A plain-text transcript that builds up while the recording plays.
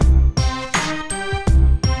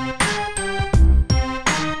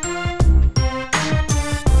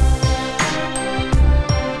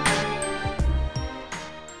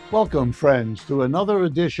Welcome, friends, to another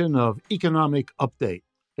edition of Economic Update,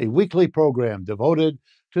 a weekly program devoted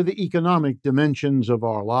to the economic dimensions of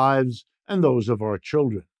our lives and those of our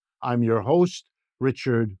children. I'm your host,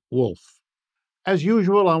 Richard Wolff. As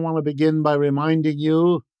usual, I want to begin by reminding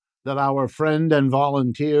you that our friend and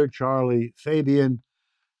volunteer, Charlie Fabian,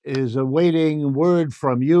 is awaiting word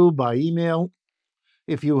from you by email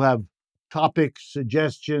if you have topics,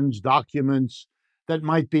 suggestions, documents that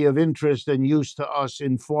might be of interest and use to us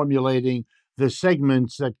in formulating the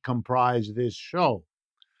segments that comprise this show.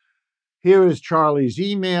 Here is Charlie's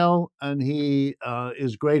email, and he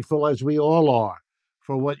is grateful, as we all are,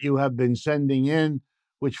 for what you have been sending in,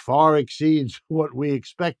 which far exceeds what we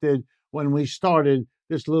expected when we started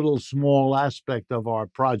this little small aspect of our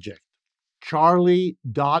project.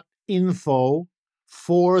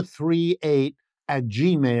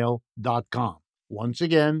 charlie.info438@gmail.com. Once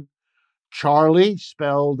again, Charlie,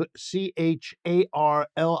 spelled Charlie,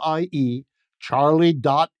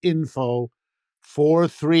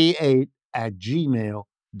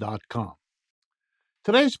 charlie.info438@gmail.com.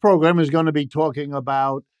 Today's program is going to be talking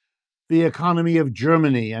about the economy of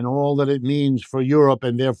Germany and all that it means for Europe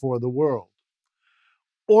and therefore the world.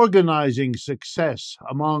 Organizing success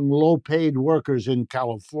among low-paid workers in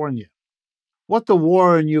California. What the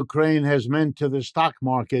war in Ukraine has meant to the stock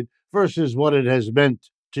market versus what it has meant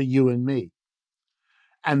to you and me.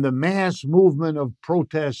 And the mass movement of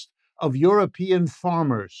protest of European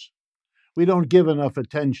farmers. We don't give enough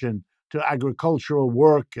attention to agricultural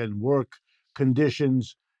work and work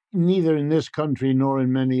conditions, neither in this country nor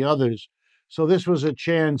in many others. So this was a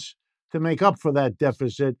chance to make up for that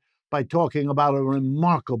deficit by talking about a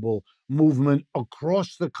remarkable movement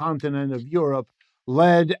across the continent of Europe,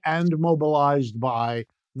 led and mobilized by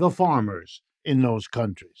the farmers in those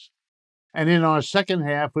countries. And in our second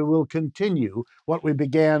half, we will continue what we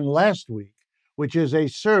began last week, which is a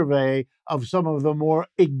survey of some of the more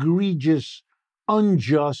egregious,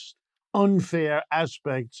 unjust, unfair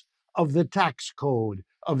aspects of the tax code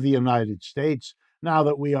of the United States, now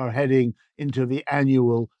that we are heading into the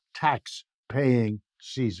annual tax-paying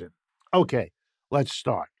season. Okay, let's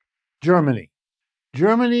start. Germany.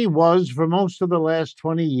 Germany was, for most of the last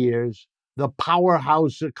 20 years, the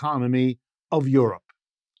powerhouse economy of Europe.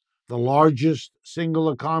 The largest single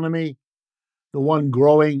economy, the one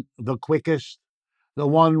growing the quickest, the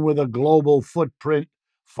one with a global footprint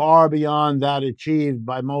far beyond that achieved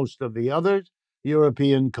by most of the other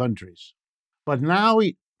European countries. But now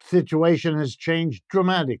the situation has changed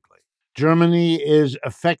dramatically. Germany is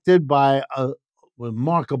affected by a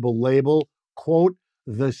remarkable label, quote,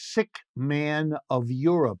 the sick man of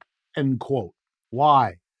Europe, end quote.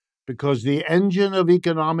 Why? Because the engine of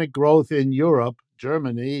economic growth in Europe,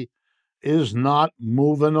 Germany, is not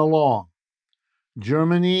moving along.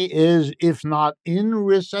 Germany is, if not in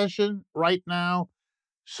recession right now,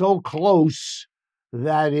 so close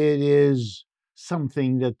that it is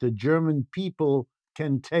something that the German people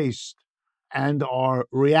can taste and are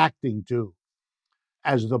reacting to,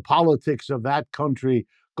 as the politics of that country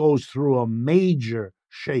goes through a major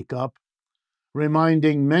shakeup,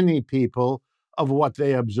 reminding many people of what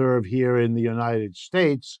they observe here in the United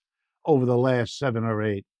States over the last 7 or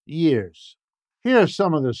 8 years. Here are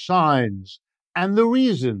some of the signs and the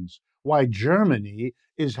reasons why Germany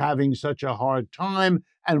is having such a hard time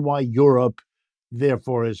and why Europe,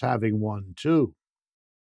 therefore, is having one too.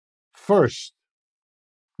 First,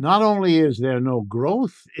 not only is there no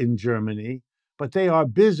growth in Germany, but they are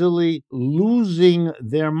busily losing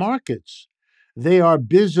their markets. They are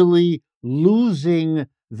busily losing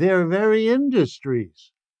their very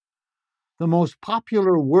industries. The most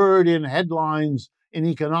popular word in headlines in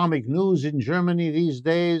economic news in Germany these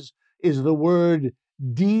days is the word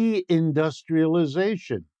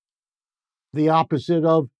deindustrialization, the opposite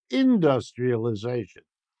of industrialization.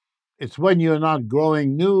 It's when you're not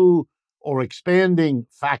growing new or expanding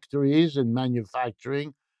factories and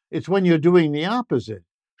manufacturing. It's when you're doing the opposite,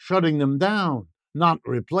 shutting them down, not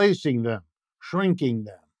replacing them, shrinking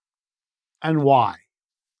them. And why?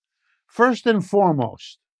 First and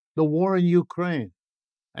foremost, the war in Ukraine.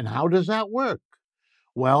 And how does that work?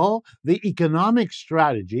 Well, the economic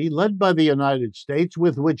strategy led by the United States,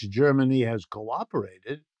 with which Germany has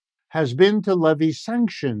cooperated, has been to levy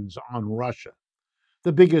sanctions on Russia,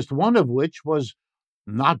 the biggest one of which was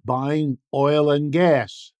not buying oil and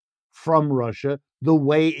gas from Russia the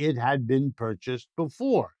way it had been purchased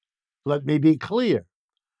before. Let me be clear.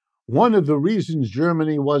 One of the reasons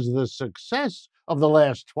Germany was the success of the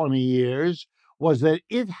last 20 years was that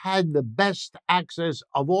it had the best access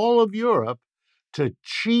of all of Europe to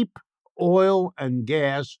cheap oil and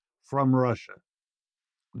gas from Russia.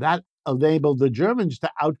 That enabled the Germans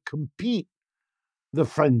to outcompete the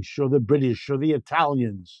French or the British or the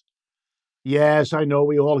Italians. Yes, I know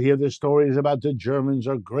we all hear the stories about the Germans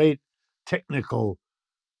are great technical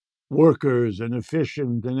workers and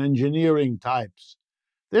efficient and engineering types.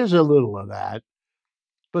 There's a little of that,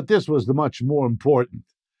 but this was the much more important.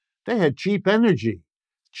 They had cheap energy,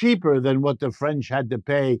 cheaper than what the French had to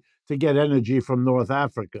pay to get energy from North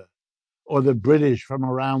Africa or the British from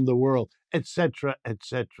around the world, etc.,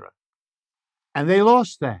 etc. And they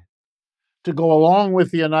lost that. To go along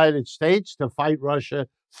with the United States to fight Russia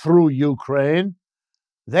through Ukraine,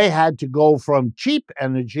 they had to go from cheap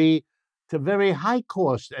energy to very high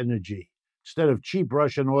cost energy. Instead of cheap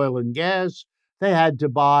Russian oil and gas, they had to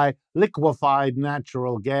buy liquefied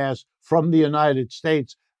natural gas from the United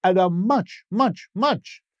States at a much, much,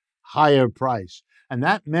 much higher price. And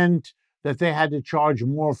that meant that they had to charge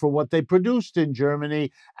more for what they produced in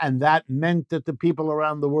Germany. And that meant that the people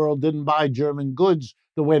around the world didn't buy German goods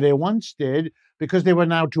the way they once did because they were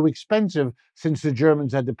now too expensive since the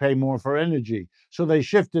Germans had to pay more for energy. So they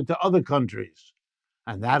shifted to other countries.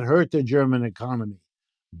 And that hurt the German economy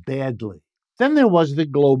badly. Then there was the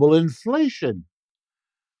global inflation,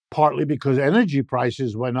 partly because energy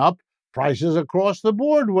prices went up, prices across the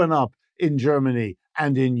board went up in Germany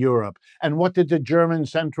and in Europe. And what did the German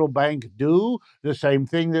central bank do? The same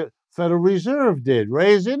thing the Federal Reserve did,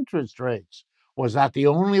 raise interest rates. Was that the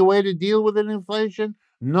only way to deal with an inflation?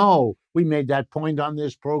 No, we made that point on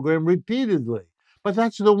this program repeatedly. But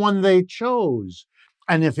that's the one they chose.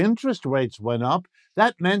 And if interest rates went up,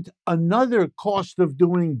 that meant another cost of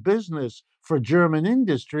doing business for German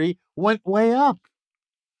industry went way up.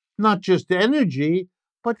 Not just energy,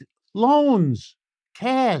 but loans,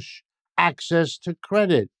 cash, access to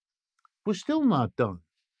credit. We're still not done.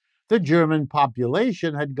 The German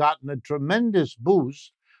population had gotten a tremendous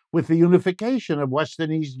boost with the unification of West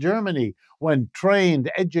and East Germany, when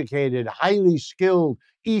trained, educated, highly skilled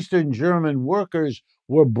Eastern German workers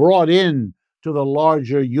were brought in to the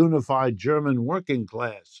larger unified German working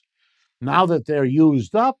class. Now that they're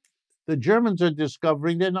used up, the Germans are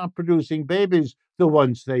discovering they're not producing babies the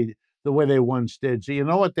way they once did. So you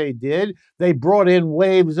know what they did? They brought in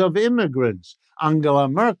waves of immigrants. Angela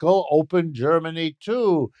Merkel opened Germany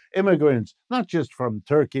to immigrants, not just from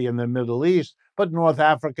Turkey and the Middle East, but North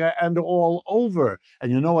Africa and all over.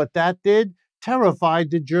 And you know what that did? Terrified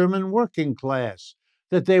the German working class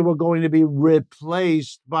that they were going to be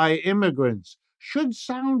replaced by immigrants. Should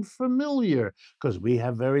sound familiar because we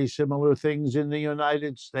have very similar things in the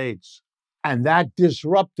United States. And that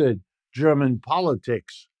disrupted German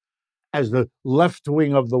politics as the left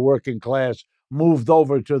wing of the working class moved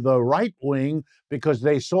over to the right wing because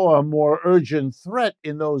they saw a more urgent threat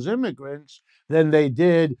in those immigrants than they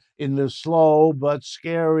did in the slow but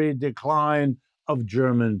scary decline of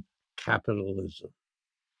German capitalism.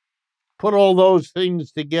 Put all those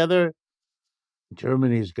things together,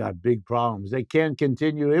 Germany's got big problems. They can't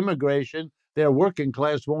continue immigration. Their working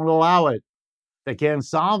class won't allow it. They can't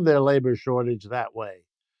solve their labor shortage that way.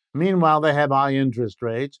 Meanwhile, they have high interest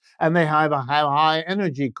rates and they have high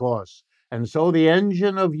energy costs. And so the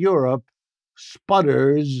engine of Europe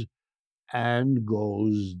sputters and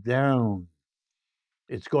goes down.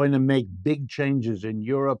 It's going to make big changes in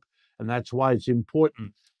Europe. And that's why it's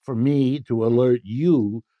important for me to alert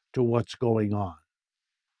you to what's going on.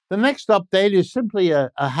 The next update is simply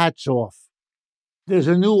a hats off. There's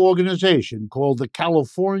a new organization called the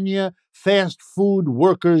California Fast Food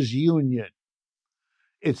Workers Union.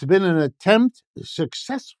 It's been an attempt,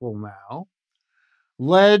 successful now,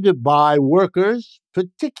 led by workers,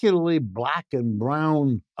 particularly Black and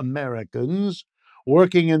brown Americans,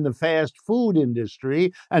 working in the fast food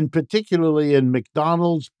industry, and particularly in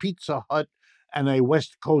McDonald's, Pizza Hut, and a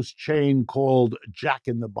West Coast chain called Jack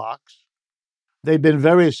in the Box. They've been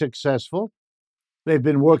very successful. They've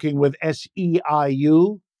been working with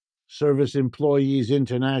SEIU, Service Employees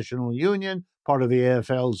International Union, part of the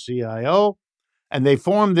AFL-CIO, and they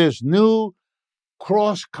formed this new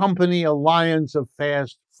cross-company alliance of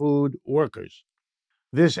fast food workers.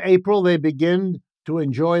 This April, they begin to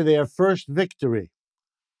enjoy their first victory,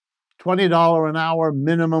 $20 an hour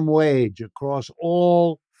minimum wage across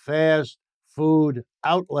all fast food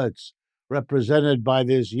outlets represented by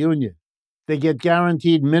this union. They get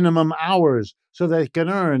guaranteed minimum hours so they can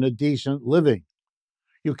earn a decent living.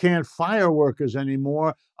 You can't fire workers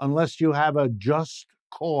anymore unless you have a just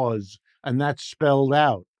cause, and that's spelled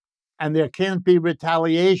out. And there can't be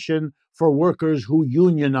retaliation for workers who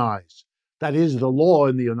unionize. That is the law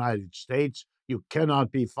in the United States. You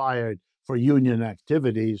cannot be fired for union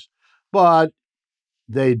activities, but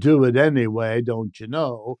they do it anyway, don't you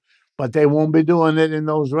know? But they won't be doing it in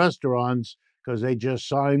those restaurants because they just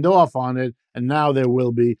signed off on it, and now there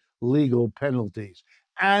will be legal penalties.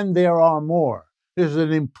 And there are more. This is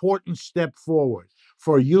an important step forward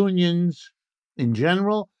for unions in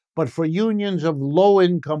general, but for unions of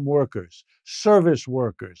low-income workers, service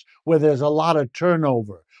workers, where there's a lot of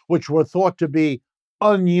turnover, which were thought to be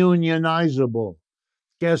ununionizable.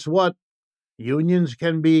 Guess what? Unions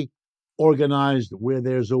can be organized where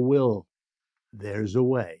there's a will, there's a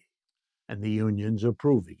way, and the unions are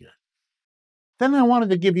proving it. Then I wanted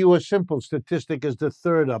to give you a simple statistic as the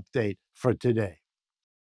third update for today.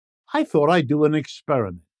 I thought I'd do an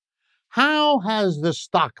experiment. How has the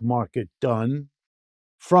stock market done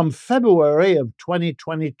from February of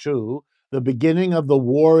 2022, the beginning of the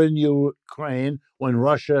war in Ukraine, when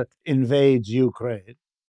Russia invades Ukraine,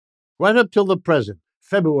 right up till the present,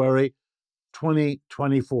 February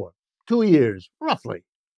 2024? 2 years, roughly.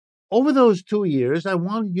 Over those 2 years, I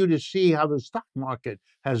wanted you to see how the stock market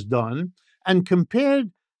has done and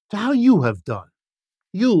compared to how you have done.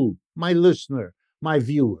 You, my listener, my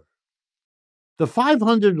viewer. The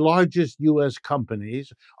 500 largest U.S.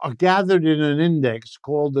 companies are gathered in an index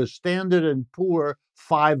called the Standard & Poor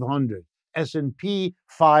 500, S&P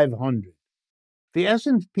 500. The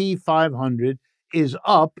S&P 500 is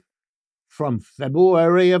up from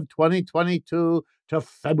February of 2022 to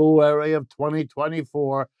February of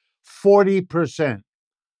 2024, 40%.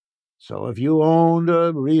 So if you owned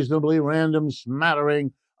a reasonably random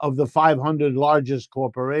smattering of the 500 largest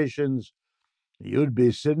corporations, you'd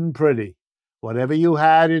be sitting pretty. Whatever you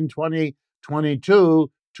had in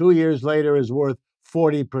 2022, 2 years later is worth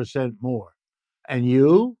 40% more. And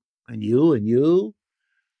you, and you, and you,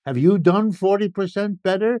 have you done 40%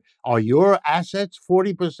 better? Are your assets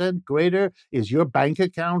 40% greater? Is your bank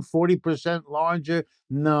account 40% larger?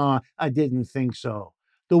 No, I didn't think so.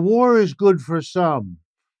 The war is good for some,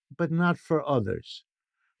 but not for others.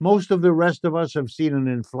 Most of the rest of us have seen an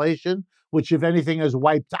inflation, which, if anything, has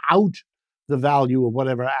wiped out the value of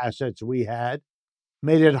whatever assets we had,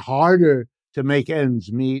 made it harder to make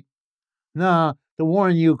ends meet. No, the war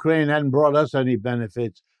in Ukraine hadn't brought us any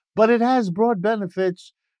benefits, but it has brought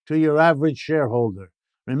benefits to your average shareholder.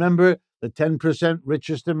 Remember, the 10%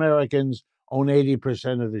 richest Americans own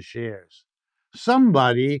 80% of the shares.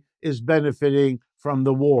 Somebody is benefiting from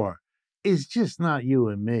the war. It's just not you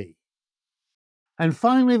and me. And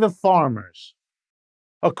finally, the farmers.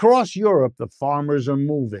 Across Europe, the farmers are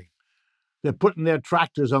moving. They're putting their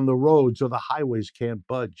tractors on the road so the highways can't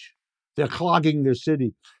budge. They're clogging their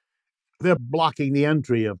city. They're blocking the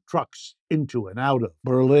entry of trucks into and out of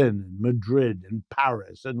Berlin and Madrid and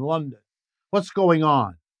Paris and London. What's going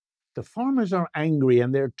on? The farmers are angry,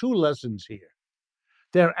 and there are two lessons here.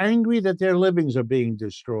 They're angry that their livings are being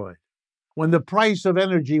destroyed. When the price of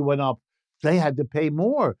energy went up, they had to pay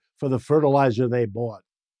more for the fertilizer they bought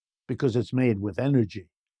because it's made with energy.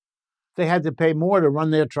 They had to pay more to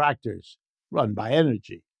run their tractors, run by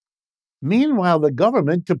energy. Meanwhile, the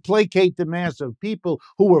government, to placate the mass of people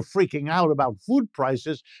who were freaking out about food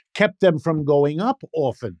prices, kept them from going up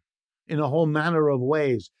often in a whole manner of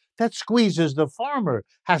ways. That squeezes the farmer,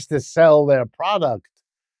 has to sell their product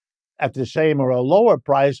at the same or a lower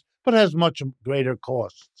price, but has much greater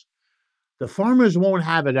costs. The farmers won't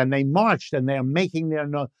have it, and they marched, and they're making their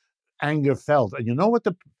anger felt. And you know what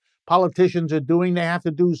the politicians are doing? They have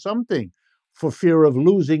to do something for fear of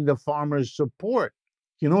losing the farmers' support.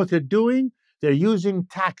 You know what they're doing? They're using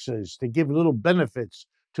taxes to give little benefits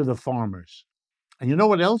to the farmers. And you know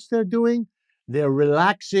what else they're doing? They're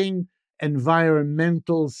relaxing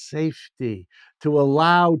environmental safety to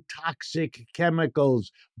allow toxic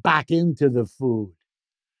chemicals back into the food.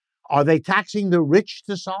 Are they taxing the rich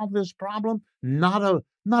to solve this problem? Not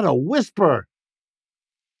a whisper.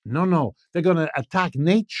 No. They're going to attack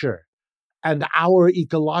nature and our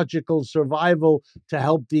ecological survival to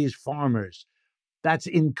help these farmers. That's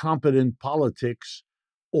incompetent politics,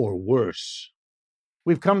 or worse.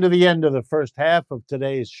 We've come to the end of the first half of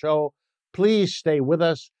today's show. Please stay with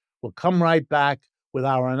us. We'll come right back with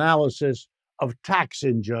our analysis of tax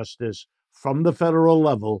injustice from the federal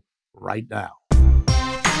level right now.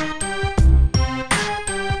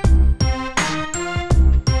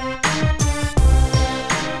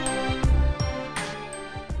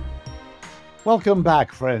 Welcome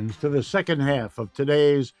back, friends, to the second half of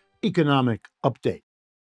today's economic update.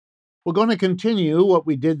 We're going to continue what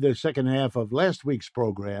we did the second half of last week's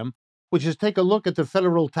program, which is take a look at the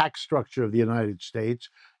federal tax structure of the United States,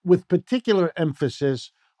 with particular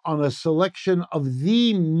emphasis on a selection of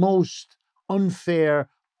the most unfair,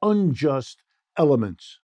 unjust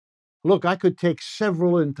elements. Look, I could take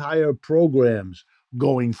several entire programs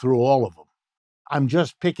going through all of them. I'm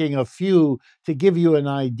just picking a few to give you an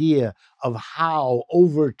idea of how,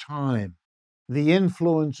 over time, the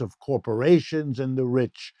influence of corporations and the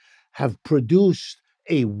rich have produced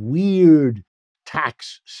a weird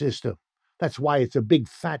tax system. That's why it's a big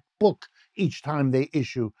fat book each time they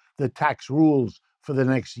issue the tax rules for the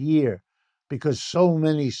next year, because so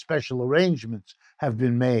many special arrangements have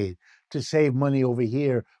been made to save money over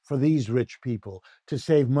here for these rich people, to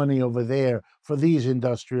save money over there for these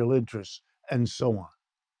industrial interests, and so on.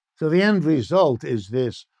 So the end result is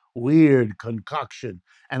this weird concoction,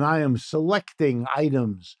 and I am selecting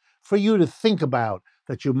items for you to think about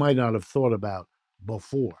that you might not have thought about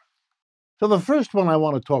before. So the first one I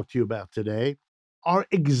want to talk to you about today are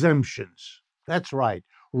exemptions. That's right.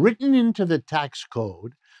 Written into the tax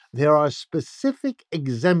code, there are specific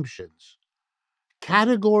exemptions,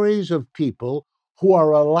 categories of people who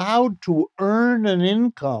are allowed to earn an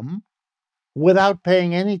income without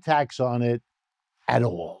paying any tax on it at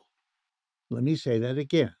all. Let me say that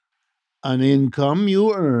again. An income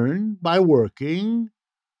you earn by working,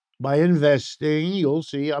 by investing. You'll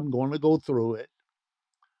see, I'm going to go through it.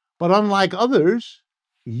 But unlike others,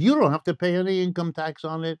 you don't have to pay any income tax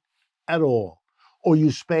on it at all. Or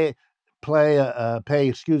you pay a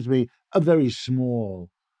very small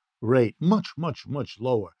rate, much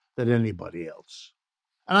lower than anybody else.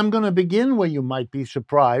 And I'm going to begin where you might be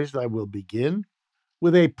surprised. I will begin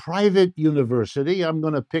with a private university. I'm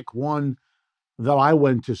going to pick one that I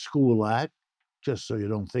went to school at, just so you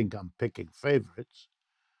don't think I'm picking favorites.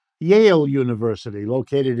 Yale University,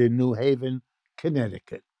 located in New Haven,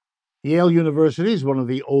 Connecticut. Yale University is one of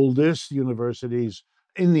the oldest universities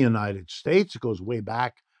in the United States. It goes way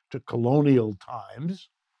back to colonial times,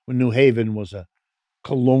 when New Haven was a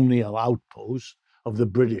colonial outpost of the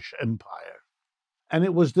British Empire. And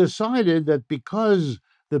it was decided that because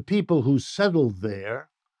the people who settled there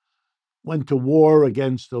went to war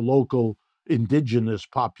against the local indigenous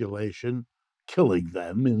population, killing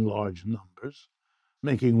them in large numbers,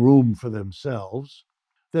 making room for themselves,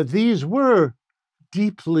 that these were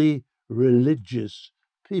deeply religious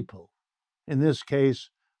people. In this case,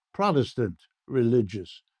 Protestant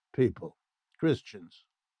religious people, Christians.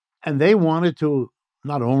 And they wanted to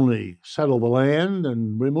not only settle the land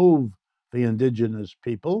and remove the indigenous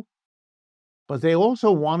people, but they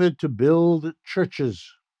also wanted to build churches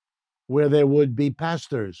where there would be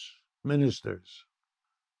pastors, ministers,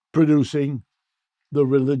 producing the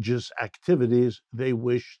religious activities they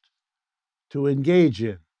wished to engage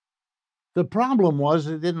in. The problem was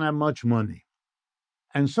they didn't have much money.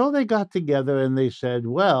 And so they got together and they said,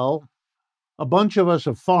 well, a bunch of us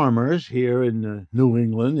are farmers here in New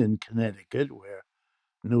England, in Connecticut, where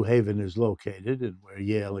New Haven is located and where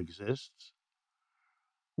Yale exists.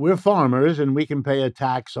 We're farmers and we can pay a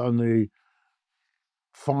tax on the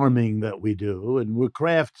farming that we do, and we're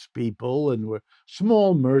craftspeople and we're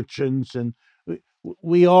small merchants, and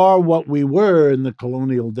we are what we were in the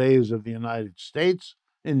colonial days of the United States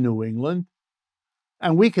in New England.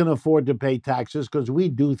 And we can afford to pay taxes because we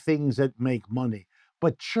do things that make money.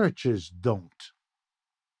 But churches don't.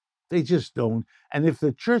 They just don't. And if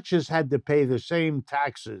the churches had to pay the same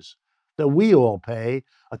taxes that we all pay,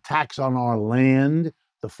 a tax on our land,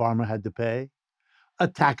 the farmer had to pay, a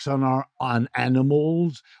tax on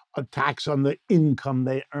animals, a tax on the income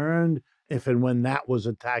they earned, if and when that was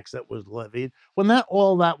a tax that was levied. When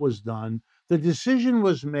all that was done, the decision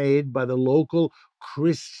was made by the local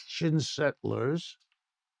Christian settlers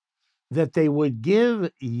that they would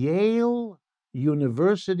give Yale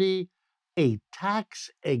University a tax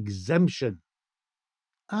exemption.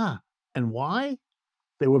 And why?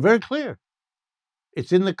 They were very clear.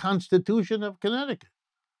 It's in the Constitution of Connecticut.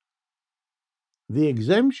 The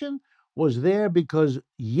exemption was there because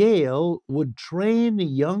Yale would train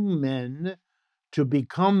young men to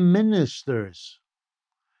become ministers.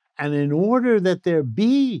 And in order that there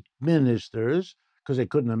be ministers, because they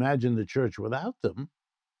couldn't imagine the church without them,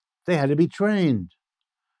 they had to be trained.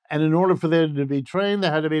 And in order for them to be trained,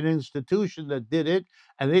 there had to be an institution that did it,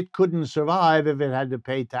 and it couldn't survive if it had to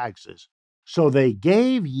pay taxes. So they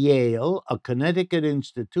gave Yale, a Connecticut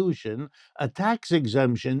institution, a tax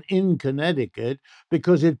exemption in Connecticut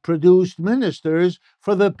because it produced ministers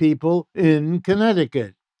for the people in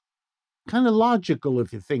Connecticut. Kind of logical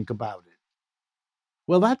if you think about it.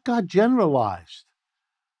 Well, that got generalized.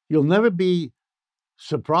 You'll never be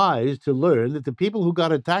surprised to learn that the people who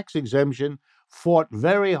got a tax exemption fought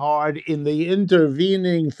very hard in the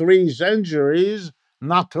intervening 3 centuries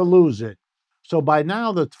not to lose it. So by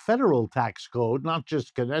now, the federal tax code, not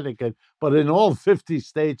just Connecticut, but in all 50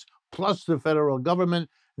 states, plus the federal government,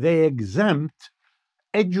 they exempt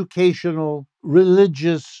educational,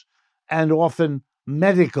 religious, and often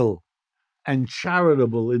medical and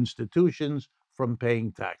charitable institutions from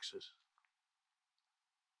paying taxes.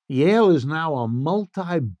 Yale is now a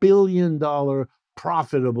multi-billion-dollar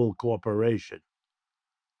profitable corporation,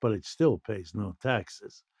 but it still pays no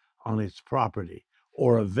taxes on its property,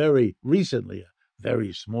 or a very recently, a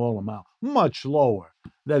very small amount, much lower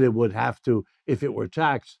than it would have to if it were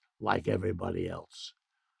taxed like everybody else.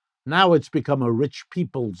 Now it's become a rich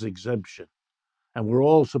people's exemption, and we're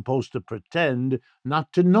all supposed to pretend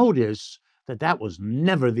not to notice that that was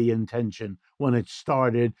never the intention when it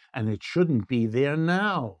started, and it shouldn't be there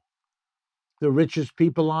now. The richest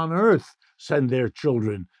people on earth send their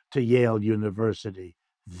children to Yale University.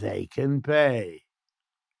 They can pay.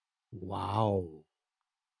 Wow.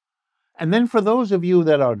 And then for those of you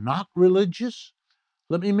that are not religious,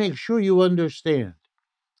 let me make sure you understand.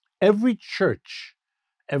 Every church,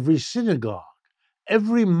 every synagogue,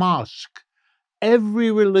 every mosque,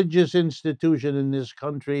 every religious institution in this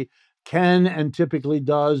country can and typically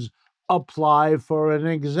does apply for an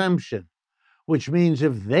exemption, which means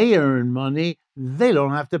if they earn money, they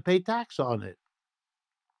don't have to pay tax on it.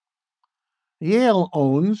 Yale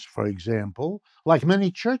owns, for example, like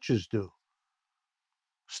many churches do,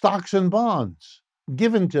 stocks and bonds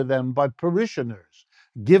given to them by parishioners,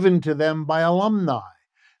 given to them by alumni.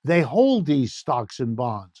 They hold these stocks and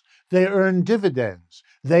bonds. They earn dividends.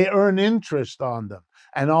 They earn interest on them.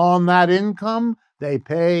 And on that income, they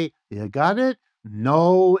pay, you got it?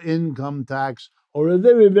 No income tax, or a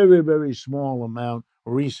very, very, very small amount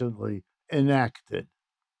recently enacted.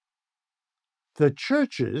 The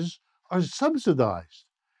churches are subsidized.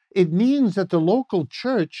 It means that the local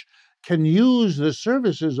church can use the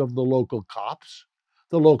services of the local cops,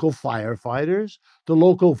 the local firefighters, the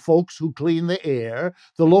local folks who clean the air,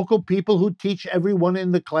 the local people who teach everyone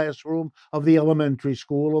in the classroom of the elementary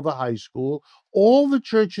school or the high school. All the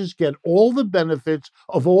churches get all the benefits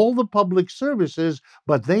of all the public services,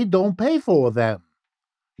 but they don't pay for them.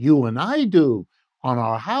 You and I do. On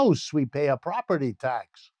our house, we pay a property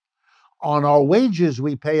tax. On our wages,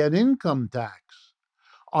 we pay an income tax.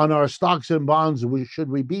 On our stocks and bonds, should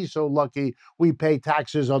we be so lucky, we pay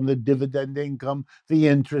taxes on the dividend income, the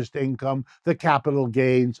interest income, the capital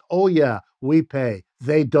gains. Oh, yeah, we pay.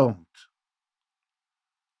 They don't.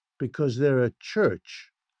 Because they're a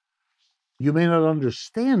church. You may not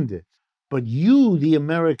understand it, but you, the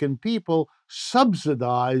American people,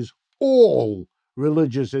 subsidize all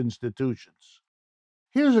religious institutions.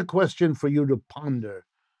 Here's a question for you to ponder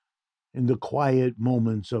in the quiet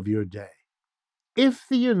moments of your day. If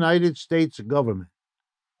the United States government,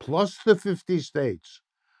 plus the 50 states,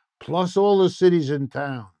 plus all the cities and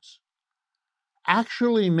towns,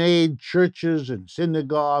 actually made churches and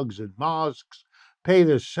synagogues and mosques pay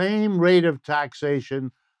the same rate of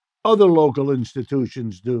taxation other local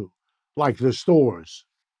institutions do, like the stores,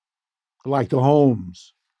 like the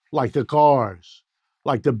homes, like the cars,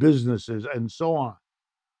 like the businesses, and so on,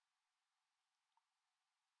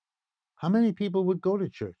 how many people would go to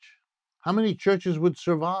church? How many churches would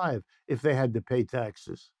survive if they had to pay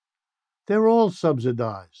taxes? They're all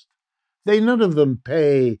subsidized. None of them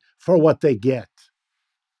pay for what they get.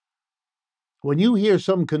 When you hear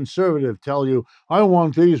some conservative tell you, I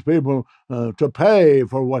want these people to pay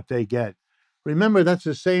for what they get, remember that's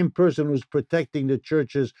the same person who's protecting the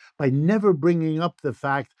churches by never bringing up the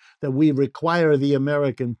fact that we require the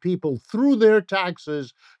American people, through their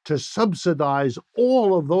taxes, to subsidize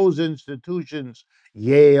all of those institutions: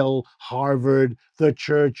 Yale, Harvard, the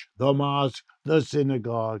church, the mosque, the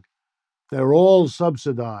synagogue. They're all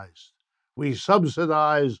subsidized. We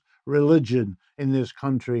subsidize religion in this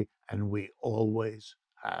country, and we always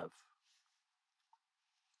have.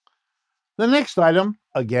 The next item,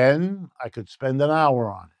 again, I could spend an hour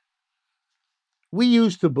on it. We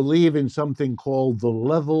used to believe in something called the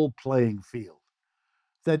level playing field,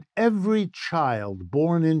 that every child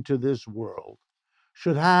born into this world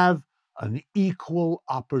should have an equal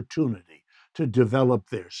opportunity to develop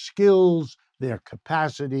their skills, their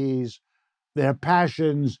capacities, their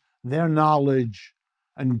passions, their knowledge,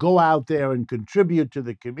 and go out there and contribute to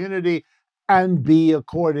the community and be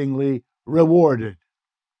accordingly rewarded.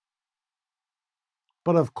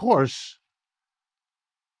 But of course,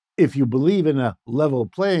 if you believe in a level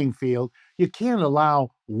playing field, you can't allow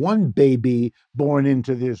one baby born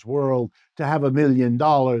into this world to have $1 million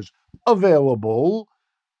available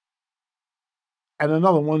and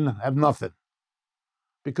another one have nothing.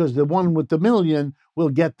 Because the one with the million will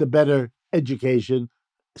get the better education,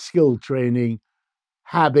 skill training,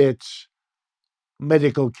 habits,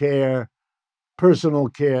 medical care, personal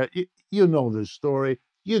care. You know the story.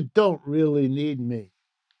 You don't really need me.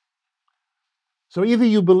 So either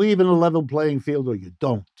you believe in a level playing field or you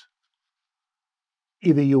don't.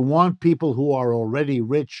 Either you want people who are already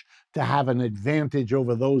rich to have an advantage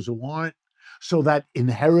over those who aren't, so that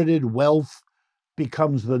inherited wealth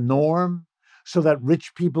becomes the norm, so that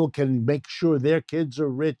rich people can make sure their kids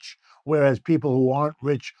are rich, whereas people who aren't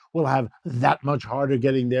rich will have that much harder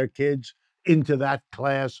getting their kids into that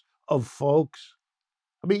class of folks.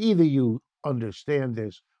 I mean, either you understand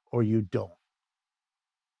this or you don't.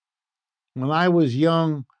 When I was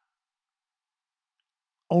young,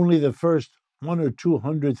 only the first $100,000 or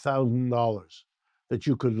 $200,000 that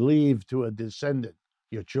you could leave to a descendant,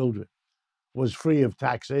 your children, was free of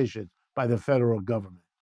taxation by the federal government.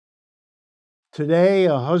 Today,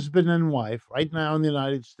 a husband and wife, right now in the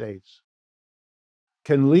United States,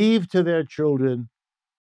 can leave to their children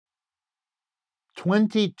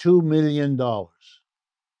 $22 million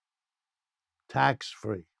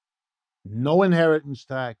tax-free. No inheritance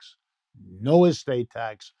tax, no estate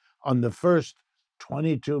tax on the first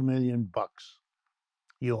 22 million bucks.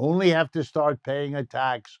 You only have to start paying a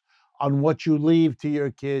tax on what you leave to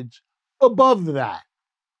your kids above that.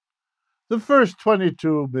 The first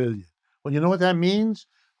 22 million. Well, you know what that means?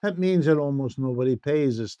 That means that almost nobody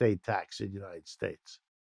pays estate tax in the United States.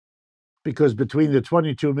 Because between the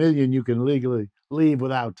 22 million you can legally leave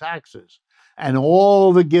without taxes and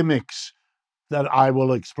all the gimmicks that I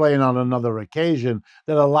will explain on another occasion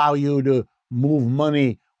that allow you to move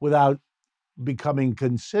money without becoming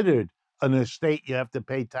considered an estate you have to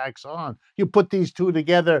pay tax on. You put these two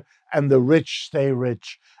together and the rich stay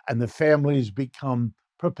rich and the families become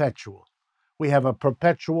perpetual. We have a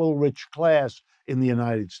perpetual rich class in the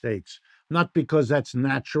United States, not because that's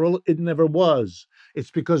natural, it never was.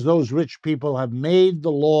 It's because those rich people have made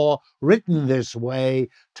the law written this way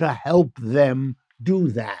to help them do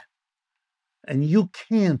that. And you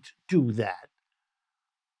can't do that.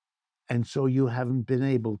 And so you haven't been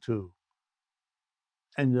able to.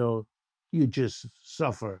 And you just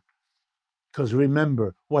suffer. Because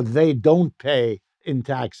remember, what they don't pay in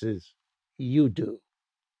taxes, you do.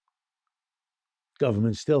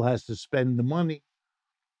 Government still has to spend the money,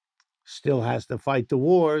 still has to fight the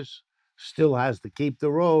wars, still has to keep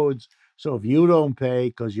the roads. So if you don't pay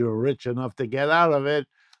because you're rich enough to get out of it,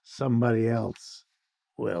 somebody else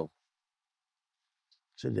will.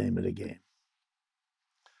 It's the name of the game.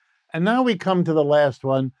 And now we come to the last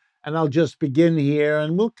one, and I'll just begin here,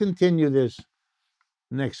 and we'll continue this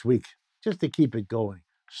next week just to keep it going.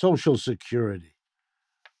 Social Security.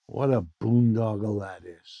 What a boondoggle that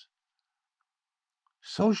is.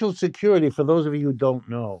 Social Security, for those of you who don't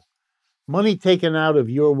know, money taken out of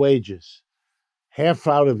your wages, half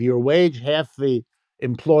out of your wage, half the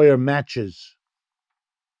employer matches.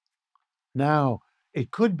 Now,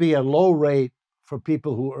 it could be a low rate for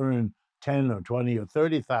people who earn 10 or 20 or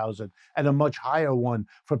 30,000 and a much higher one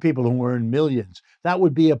for people who earn millions. That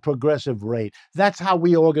would be a progressive rate. That's how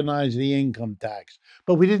we organize the income tax.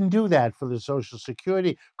 But we didn't do that for the Social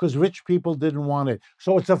Security because rich people didn't want it.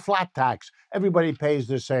 So it's a flat tax. Everybody pays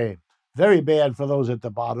the same. Very bad for those at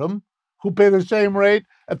the bottom who pay the same rate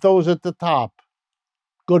at those at the top.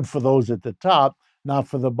 Good for those at the top, not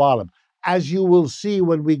for the bottom. As you will see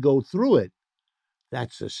when we go through it,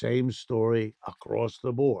 that's the same story across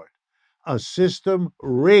the board. A system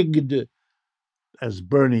rigged, as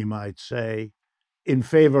Bernie might say, in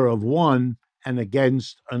favor of one and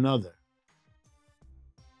against another.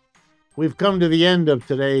 We've come to the end of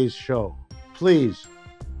today's show. Please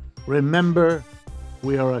remember,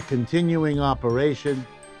 we are a continuing operation.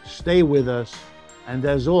 Stay with us. And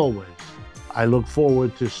as always, I look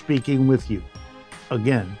forward to speaking with you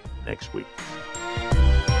again next week.